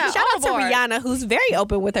day. Shout out to Rihanna, who's very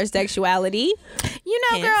open with her sexuality. You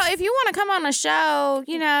know, girl, if you want to come on the show,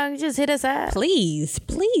 just hit us up. Please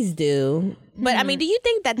do. But I mean, do you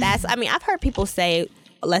think that's, I mean, I've heard people say,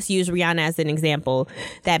 let's use Rihanna as an example,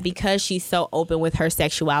 that because she's so open with her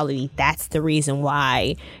sexuality, that's the reason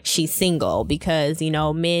why she's single, because,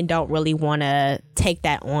 men don't really want to take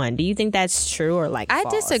that on. Do you think that's true or false? I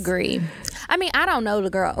disagree. I mean, I don't know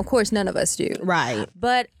the girl. Of course, none of us do. Right.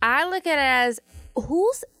 But I look at it as,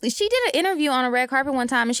 she did an interview on a red carpet one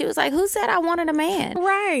time and she was like, who said I wanted a man?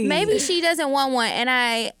 Right. Maybe she doesn't want one. And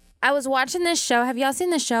I was watching this show. Have y'all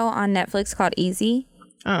seen the show on Netflix called Easy?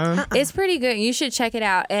 It's pretty good. You should check it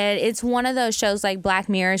out. And it's one of those shows like Black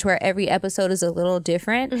Mirrors where every episode is a little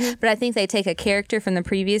different. But I think they take a character from the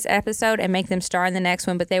previous episode and make them star in the next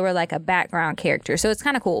one, but they were like a background character. So it's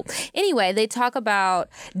kind of cool. Anyway, they talk about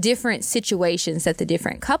different situations that the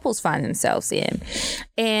different couples find themselves in.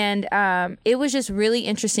 And it was just really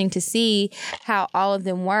interesting to see how all of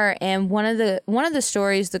them were. And one of the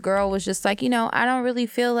stories, the girl was just like, I don't really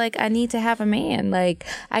feel like I need to have a man. Like,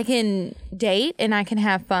 I can date and I can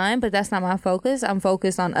have fun, but that's not my focus. I'm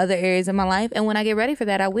focused on other areas of my life, and when I get ready for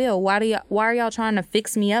that, I will. Why are y'all trying to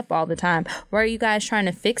fix me up all the time? Why are you guys trying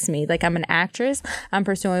to fix me? Like, I'm an actress. I'm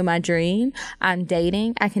pursuing my dream. I'm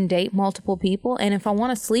dating. I can date multiple people, and if I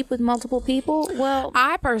want to sleep with multiple people, well,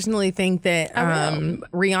 I personally think that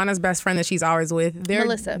Rihanna's best friend that she's always with,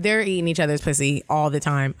 Melissa, they're eating each other's pussy all the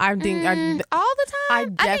time. I think all the time. I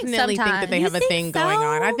definitely think that they have a thing going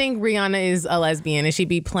on. I think Rihanna is a lesbian and she'd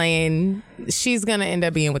be playing. She's gonna end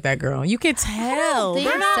up being with that girl. You could tell.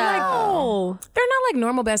 They're not like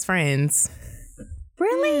normal best friends.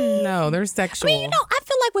 Really? No, they're sexual. I mean, I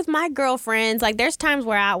feel like with my girlfriends, like there's times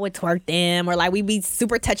where I would twerk them or like we'd be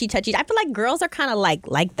super touchy. I feel like girls are kind of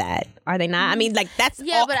like that. Are they not? I mean, like that's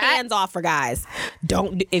all hands off for guys.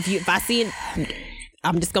 If I see it,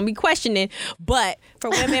 I'm just gonna be questioning. But for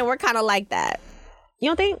women, we're kind of like that. You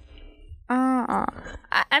don't think?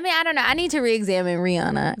 I mean, I don't know. I need to re-examine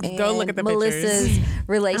Rihanna and go look at the Melissa's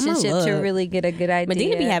relationship to really get a good idea.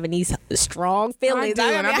 Medina be having these strong feelings.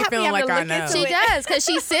 I be feeling like I know. She does, because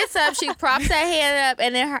she sits up, she props her head up,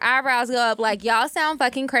 and then her eyebrows go up like, y'all sound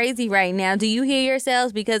fucking crazy right now. Do you hear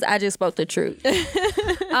yourselves? Because I just spoke the truth.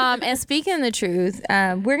 And speaking the truth,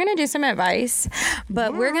 we're going to do some advice,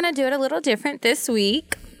 but we're going to do it a little different this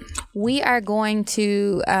week. We are going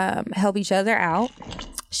to help each other out.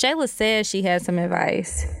 Shayla says she had some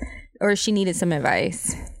advice, or she needed some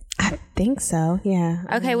advice. I think so, yeah.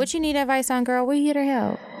 Okay, what you need advice on, girl? We're here to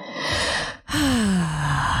help.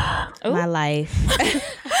 My life.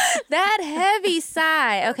 That heavy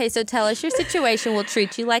sigh. Okay, so tell us your situation. We'll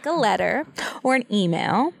treat you like a letter or an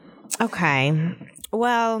email. Okay.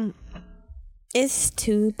 Well, it's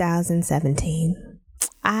 2017.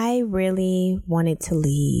 I really wanted to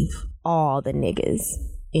leave all the niggas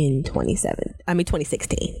in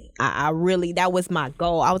 2016. I really, that was my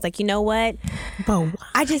goal. I was like, you know what?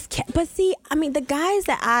 I just can't. But see, I mean, the guys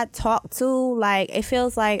that I talk to, like, it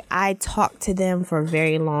feels like I talk to them for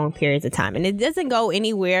very long periods of time. And it doesn't go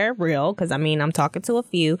anywhere real, because, I mean, I'm talking to a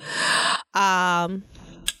few. A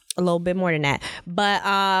little bit more than that. But,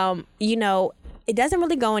 it doesn't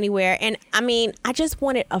really go anywhere. And, I mean, I just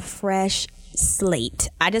wanted a fresh slate.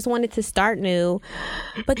 I just wanted to start new.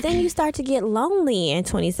 But then you start to get lonely in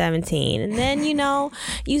 2017. And then,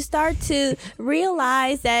 you start to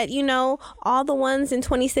realize that, all the ones in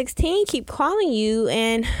 2016 keep calling you,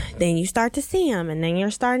 and then you start to see them, and then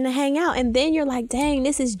you're starting to hang out. And then you're like, dang,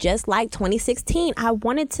 this is just like 2016. I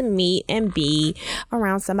wanted to meet and be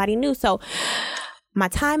around somebody new. So my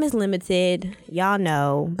time is limited. Y'all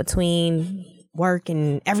know, between work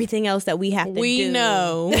and everything else that we have to do. We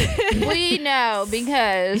know. We know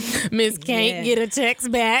because Miss can't get a text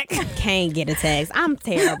back. Can't get a text. I'm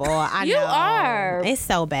terrible. I you know. are. It's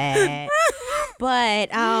so bad. But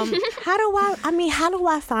how do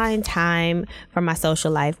I find time for my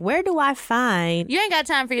social life? Where do I find? You ain't got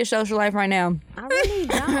time for your social life right now. I really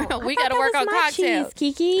don't. We I thought gotta that work was on my cocktails.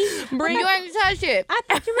 cheese, Kiki. Bring you ain't touch it. I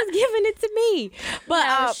thought you was giving it to me. But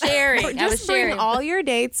I was sharing. I was Just bring sharing. all your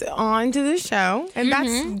dates onto the show, and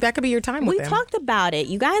that could be your time with we them. talked about it.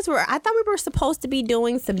 You guys I thought we were supposed to be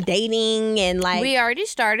doing some dating and like. We already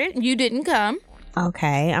started. You didn't come.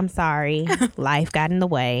 Okay, I'm sorry. Life got in the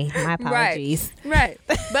way. My apologies. Right.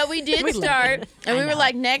 But we did start. And we were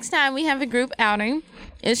like, next time we have a group outing,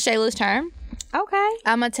 it's Shayla's turn. Okay.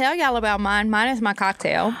 I'm going to tell y'all about mine. Mine is my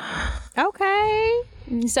cocktail. Okay.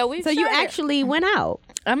 So you actually went out.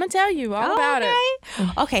 I'm going to tell you all about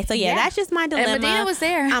it. Okay, so yeah, that's just my dilemma. And Medina was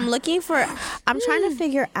there. I'm trying to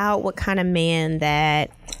figure out what kind of man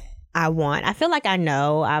that I want. I feel like I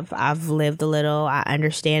know. I've lived a little. I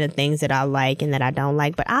understand the things that I like and that I don't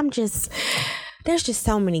like, but there's just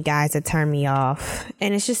so many guys that turn me off,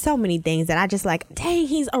 and it's just so many things that I just like, dang,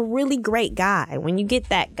 he's a really great guy. When you get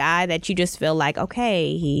that guy that you just feel like,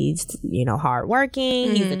 okay, he's,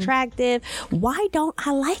 hardworking, he's attractive. Why don't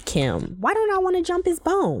I like him? Why don't I want to jump his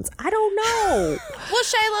bones? I don't know. Well,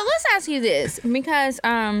 Shayla, let's ask you this, because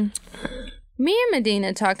me and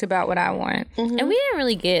Medina talked about what I want, and we didn't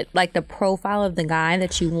really get like the profile of the guy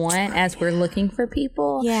that you want as we're looking for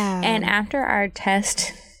people. Yeah. And after our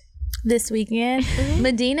test this weekend,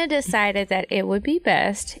 Medina decided that it would be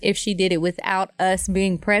best if she did it without us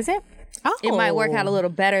being present. Oh. It might work out a little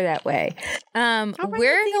better that way.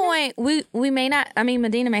 We may not,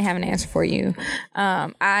 Medina may have an answer for you.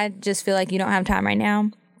 I just feel like you don't have time right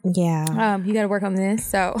now. Yeah. You got to work on this.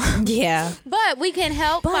 So Yeah. but we can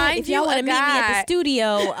help find if you y'all a want to meet me at the guy.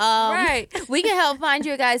 studio, Right. We can help find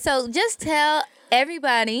you a guy. So just tell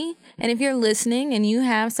everybody, and if you're listening and you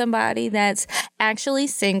have somebody that's actually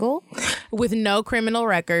single, with no criminal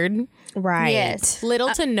record, right. yes. little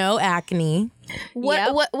to no acne.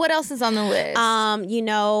 What else is on the list?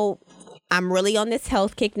 I'm really on this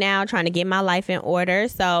health kick now, trying to get my life in order.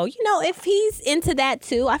 So, if he's into that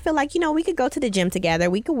too, I feel like, we could go to the gym together.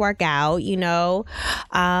 We could work out,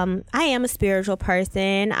 I am a spiritual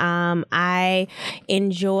person. I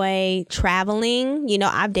enjoy traveling.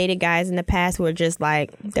 I've dated guys in the past who are just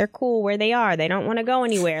like, they're cool where they are. They don't want to go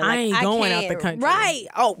anywhere. Like, I ain't going out the country. Right.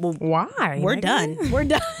 Oh, well, Why? we're done. We're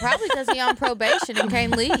done. Probably because he's on probation and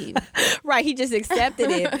can't leave. Right. He just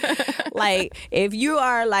accepted it. Like, if you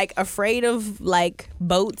are like afraid of like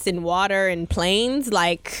boats and water and planes,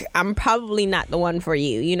 like, I'm probably not the one for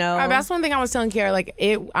you, That's one thing I was telling Kiara. Like,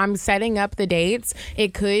 I'm setting up the dates.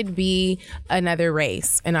 It could be another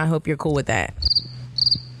race, and I hope you're cool with that.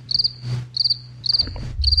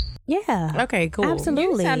 Yeah. Okay, cool.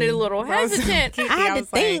 Absolutely. You sounded a little hesitant. I had to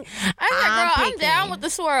think. I'm down with the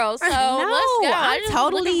swirl, so let's go. I'm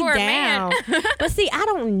totally down. But see, I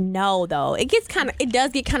don't know though. It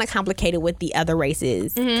does get kind of complicated with the other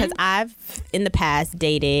races, because I've in the past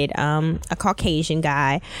dated a Caucasian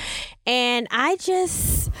guy, and there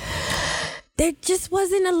just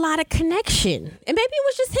wasn't a lot of connection, and maybe it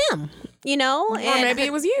was just him. Or maybe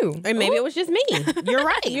it was you. Or maybe it was just me. You're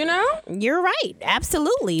right. You're right.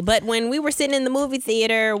 Absolutely. But when we were sitting in the movie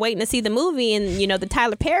theater waiting to see the movie, and, the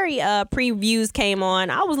Tyler Perry previews came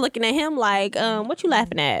on, I was looking at him like, what you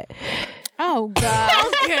laughing at? Oh, God.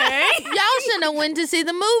 Okay. Y'all shouldn't have went to see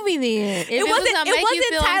the movie then. If it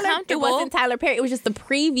wasn't Tyler Perry. It was just the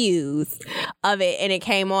previews of it, and it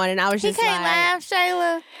came on, and I was just He can't laugh,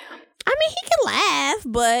 Shayla. I mean, he can laugh,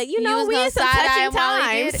 but we in some touching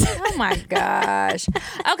times. Oh my gosh.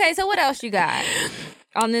 Okay, so what else you got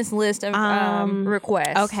on this list of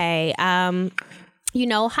requests? Okay.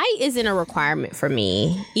 Height isn't a requirement for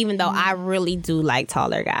me, even though I really do like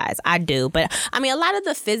taller guys. I do. But a lot of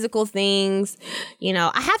the physical things,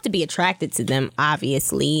 I have to be attracted to them,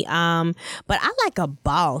 obviously. But I like a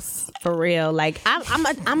boss, for real. Like,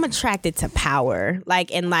 I'm attracted to power.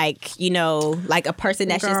 Like, and like, like a person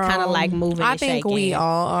that's just kind of like moving I and think shaking. we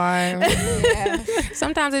all are. Yeah.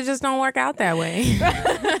 Sometimes it just don't work out that way.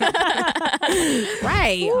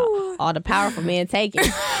 Right. All the power for men taken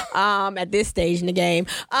at this stage in the game.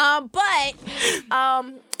 But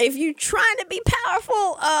if you're trying to be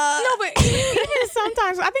powerful, no, but even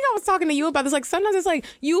sometimes, I think I was talking to you about this. Like, sometimes it's like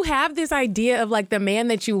you have this idea of like the man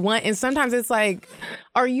that you want, and sometimes it's like,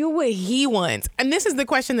 are you what he wants? And this is the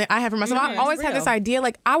question that I have for myself. I always had this idea,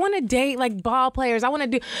 like, I want to date like ball players. I want to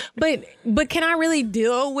do, but can I really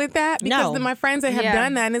deal with that? Because my friends that have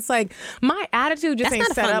done that, and it's like my attitude just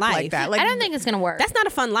ain't set up like that. Like, I don't think it's gonna work. That's not a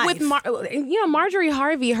fun life. With Marjorie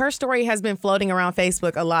Harvey, her story has been floating around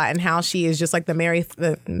Facebook a lot, and how she is just like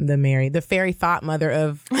the fairy thought mother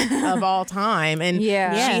of all time, and she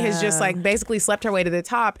has just like basically slept her way to the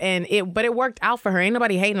top, and it worked out for her. Ain't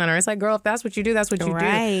nobody hating on her. It's like, girl, if that's what you do, that's what you do. But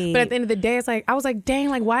at the end of the day, it's like, I was like, dang,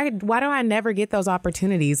 like why do I never get those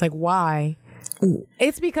opportunities? Like, why?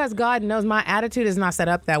 It's because God knows my attitude is not set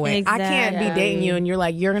up that way. Exactly. I can't be dating you and you're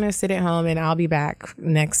like, you're gonna sit at home and I'll be back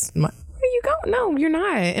next month. Where you go? No, you're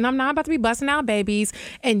not. And I'm not about to be busting out babies.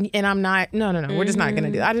 And I'm not. No. We're just not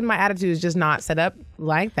gonna do that. My attitude is just not set up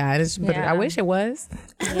like that. But I wish it was.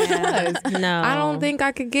 Yeah. No, I don't think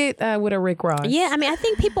I could get with a Rick Ross. Yeah, I mean, I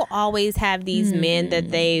think people always have these men that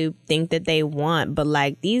they think that they want, but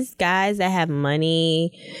like these guys that have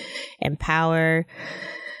money and power.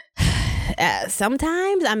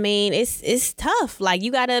 Sometimes, I mean, it's tough. Like,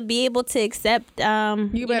 you gotta be able to accept you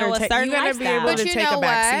gotta be able to take a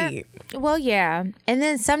back seat. Well, yeah. And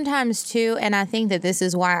then sometimes too, and I think that this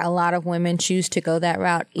is why a lot of women choose to go that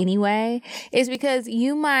route anyway, is because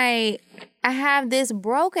I have this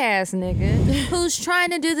broke ass nigga who's trying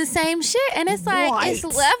to do the same shit. And it's like, it's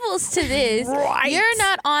levels to this. You're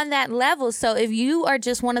not on that level. So if you are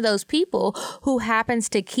just one of those people who happens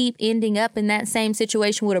to keep ending up in that same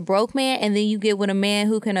situation with a broke man, and then you get with a man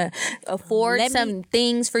who can afford some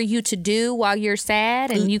things for you to do while you're sad,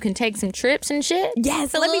 and you can take some trips and shit. Yes.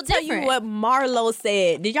 So let me tell you what Marlo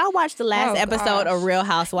said. Did y'all watch the last episode of Real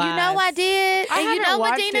Housewives? You know I did. And you know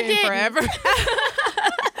what Dina did? Forever.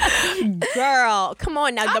 Girl, come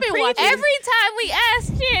on now. I've been watching every time we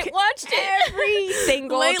asked it. Watched it every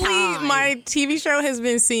single Lately, time. my TV show has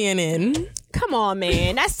been CNN. Come on,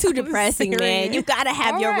 man. That's too depressing, man. You gotta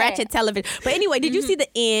have your ratchet television. But anyway, did you see the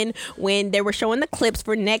end when they were showing the clips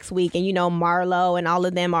for next week? And Marlo and all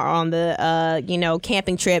of them are on the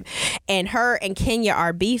camping trip, and her and Kenya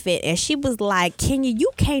are beefing, and she was like, Kenya,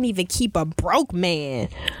 you can't even keep a broke man.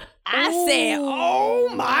 I said, oh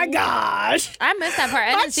my gosh. I missed that part.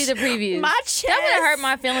 I didn't see the previews. My chest. That would have hurt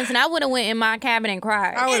my feelings, and I would have went in my cabin and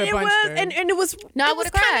cried. I would have punched her. And it was I would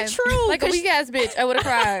have cried. True. Like a weak ass bitch, I would have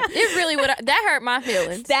cried. It really would have. That hurt my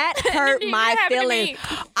feelings. That hurt my feelings.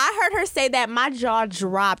 I heard her say that. My jaw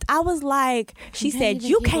dropped. I was like, she said,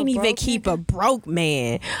 you can't even keep a broke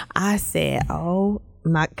man. I said, oh.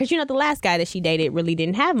 Because the last guy that she dated really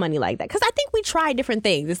didn't have money like that. Because I think we try different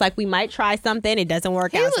things. It's like we might try something, it doesn't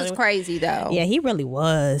work out. He was crazy though. Yeah, he really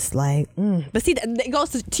was. Like, but see, it goes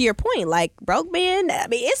to your point. Like, broke man. I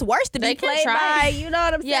mean, it's worse to be played by. You know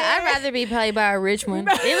what I'm saying? Yeah, I'd rather be played by a rich one. It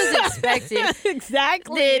was expected.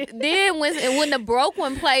 Exactly. Then when the broke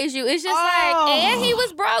one plays you, it's just like, and he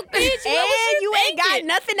was broke, bitch. And you ain't got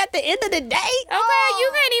nothing at the end of the day. Okay,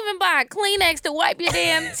 you can't even buy a Kleenex to wipe your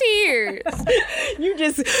damn tears. You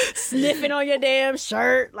just sniffing on your damn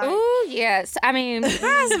shirt. Like, ooh, yes. I mean,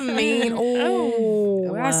 that's mean.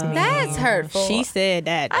 Ooh, that's hurtful. She said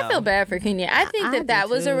that. I feel bad for Kenya. I think that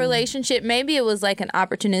was a relationship. Maybe it was like an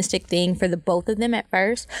opportunistic thing for the both of them at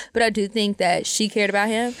first, but I do think that she cared about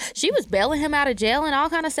him. She was bailing him out of jail and all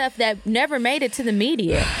kind of stuff that never made it to the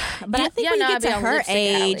media. But I think when you get to her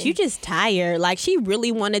age, you just tired. Like, she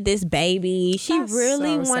really wanted this baby. She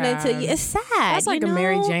really wanted to. It's sad. That's like a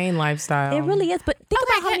Mary Jane lifestyle. It really is. But think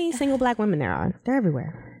about how many single black women there are. They're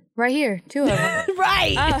everywhere. Right here, 2 of them.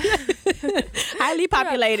 Right. Highly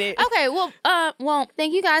populated. Okay, well,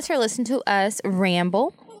 thank you guys for listening to us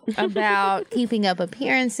ramble about keeping up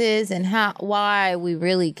appearances and why we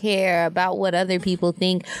really care about what other people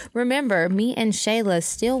think. Remember, me and Shayla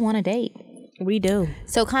still want to date. We do.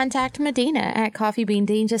 So contact Medina at Coffee Bean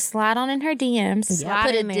Dean. Just slide on in her DMs.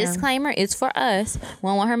 Put a disclaimer. It's for us.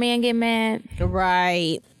 Won't want her man get mad.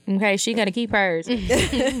 Right. Okay, she got to keep hers.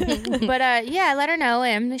 But yeah, let her know,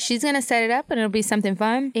 and she's going to set it up, and it'll be something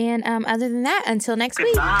fun. And other than that, until next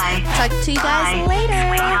week, talk to you guys later.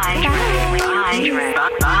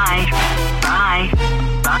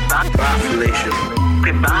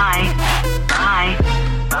 Goodbye.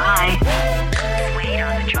 Bye. Wait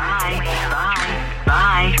on the drive.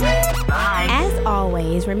 Bye. As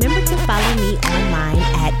always, remember to follow me online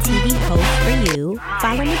at TV Host For You,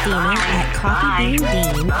 follow Medina at Coffee Bean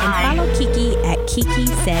Dean, and follow Kiki at Kiki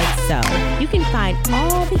Said So. You can find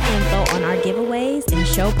all the info on our giveaways and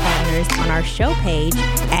show partners on our show page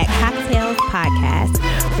at Cocktails Podcast.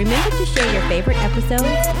 Remember to share your favorite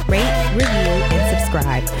episodes, rate, review, and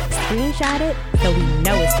subscribe. Screenshot it so we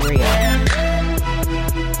know it's real.